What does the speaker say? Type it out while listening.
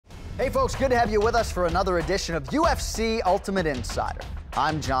Hey folks, good to have you with us for another edition of UFC Ultimate Insider.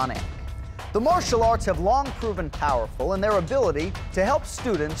 I'm John Anik. The martial arts have long proven powerful in their ability to help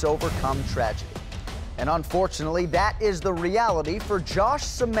students overcome tragedy. And unfortunately, that is the reality for Josh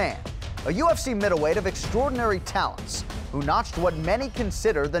Samman, a UFC middleweight of extraordinary talents who notched what many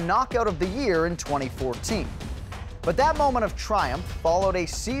consider the knockout of the year in 2014. But that moment of triumph followed a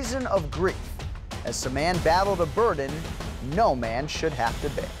season of grief as Samman battled a burden no man should have to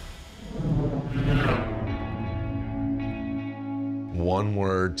bear. One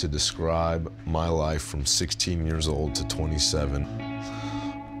word to describe my life from 16 years old to 27.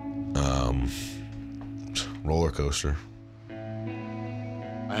 Roller coaster.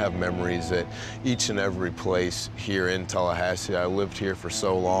 I have memories at each and every place here in Tallahassee. I lived here for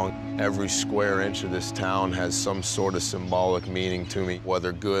so long. Every square inch of this town has some sort of symbolic meaning to me,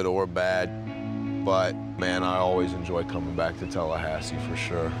 whether good or bad. But man, I always enjoy coming back to Tallahassee for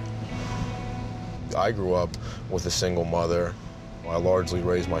sure. I grew up with a single mother. I largely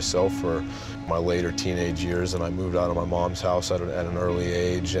raised myself for my later teenage years, and I moved out of my mom's house at an early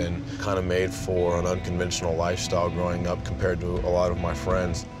age and kind of made for an unconventional lifestyle growing up compared to a lot of my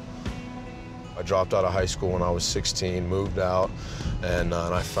friends. I dropped out of high school when I was 16, moved out, and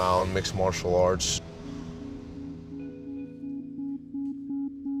I found mixed martial arts.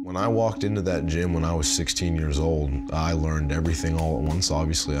 When I walked into that gym when I was 16 years old, I learned everything all at once.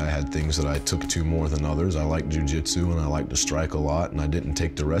 Obviously, I had things that I took to more than others. I liked jiu-jitsu and I liked to strike a lot, and I didn't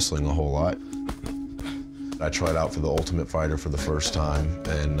take to wrestling a whole lot. I tried out for the Ultimate Fighter for the first time,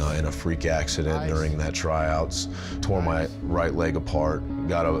 and in a freak accident during that tryouts, tore my right leg apart,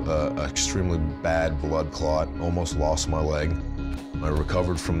 got a extremely bad blood clot, almost lost my leg. I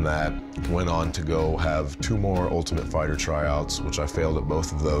recovered from that, went on to go have 2 more Ultimate Fighter tryouts, which I failed at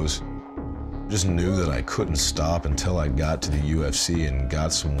both of those. Just knew that I couldn't stop until I got to the UFC and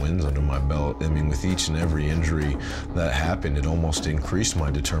got some wins under my belt. I mean, with each and every injury that happened, it almost increased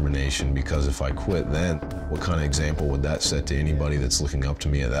my determination, because if I quit then, what kind of example would that set to anybody that's looking up to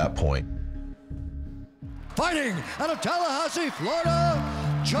me at that point? Fighting out of Tallahassee, Florida,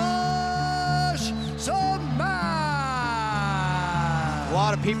 Josh Samman! A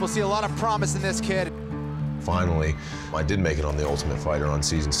lot of people see a lot of promise in this kid. Finally, I did make it on the Ultimate Fighter on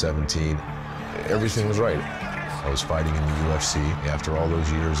season 17. Everything was right. I was fighting in the UFC after all those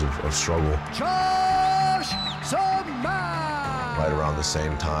years of struggle. Josh Samman! Right around the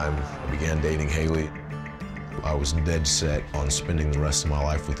same time, I began dating Haley. I was dead set on spending the rest of my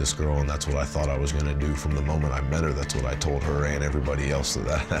life with this girl, and that's what I thought I was gonna do from the moment I met her. That's what I told her and everybody else,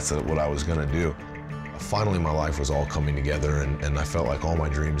 that's what I was gonna do. Finally, my life was all coming together, and I felt like all my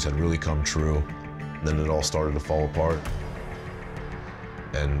dreams had really come true. Then it all started to fall apart.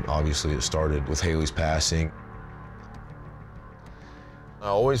 And obviously it started with Haley's passing. I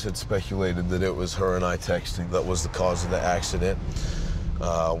always had speculated that it was her and I texting that was the cause of the accident.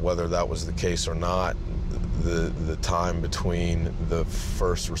 Whether that was the case or not, the time between the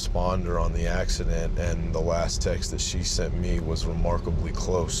first responder on the accident and the last text that she sent me was remarkably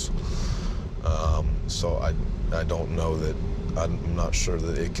close. So I don't know that, I'm not sure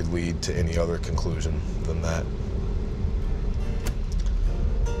that it could lead to any other conclusion than that.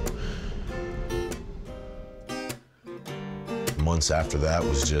 Months after that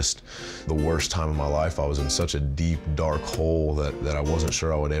was just the worst time of my life. I was in such a deep, dark hole that I wasn't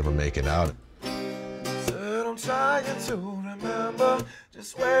sure I would ever make it out. Said I'm trying to remember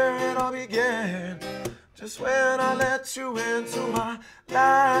just where it all began. Just when I let you into my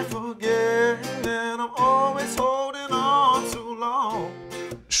life again, and I'm always holding on too long.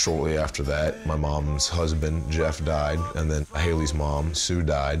 Shortly after that, my mom's husband, Jeff, died, and then Haley's mom, Sue,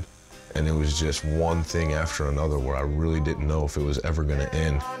 died. And it was just one thing after another where I really didn't know if it was ever gonna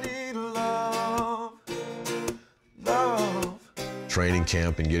end. I need love, love. Training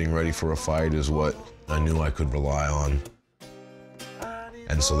camp and getting ready for a fight is what I knew I could rely on.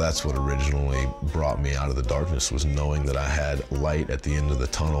 And so that's what originally brought me out of the darkness, was knowing that I had light at the end of the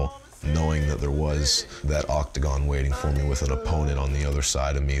tunnel, knowing that there was that Octagon waiting for me with an opponent on the other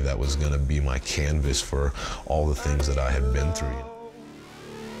side of me that was gonna be my canvas for all the things that I had been through.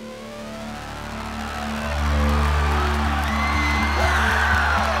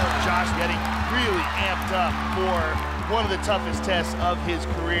 Josh getting really amped up for one of the toughest tests of his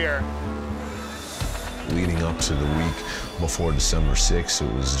career. Leading up to the week before December 6th,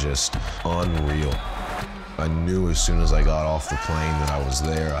 it was just unreal. I knew as soon as I got off the plane that I was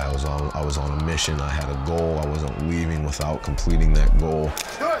there. I was on a mission. I had a goal. I wasn't leaving without completing that goal.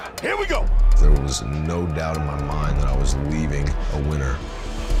 Here we go. There was no doubt in my mind that I was leaving a winner.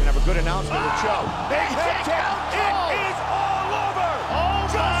 We have a good announcement with Joe. Big head kick. It is all over. Oh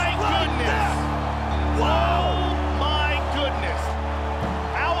my goodness.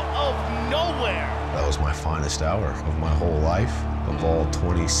 happiest hour of my whole life, of all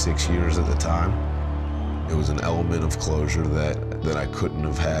 26 years at the time. It was an element of closure that I couldn't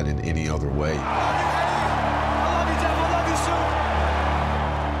have had in any other way.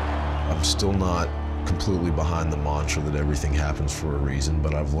 I'm still not completely behind the mantra that everything happens for a reason,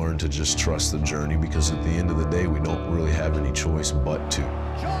 but I've learned to just trust the journey, because at the end of the day, we don't really have any choice but to.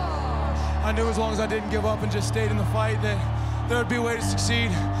 I knew as long as I didn't give up and just stayed in the fight that there would be a way to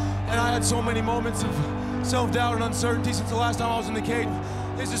succeed. And I had so many moments of self-doubt and uncertainty since the last time I was in the cage.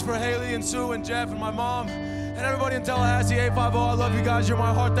 This is for Haley and Sue and Jeff and my mom and everybody in Tallahassee, 850. I love you guys, you're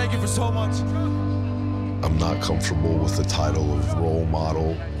my heart. Thank you for so much. I'm not comfortable with the title of role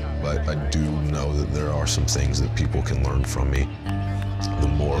model, but I do know that there are some things that people can learn from me. The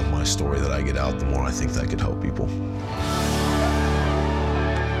more of my story that I get out, the more I think that could help people.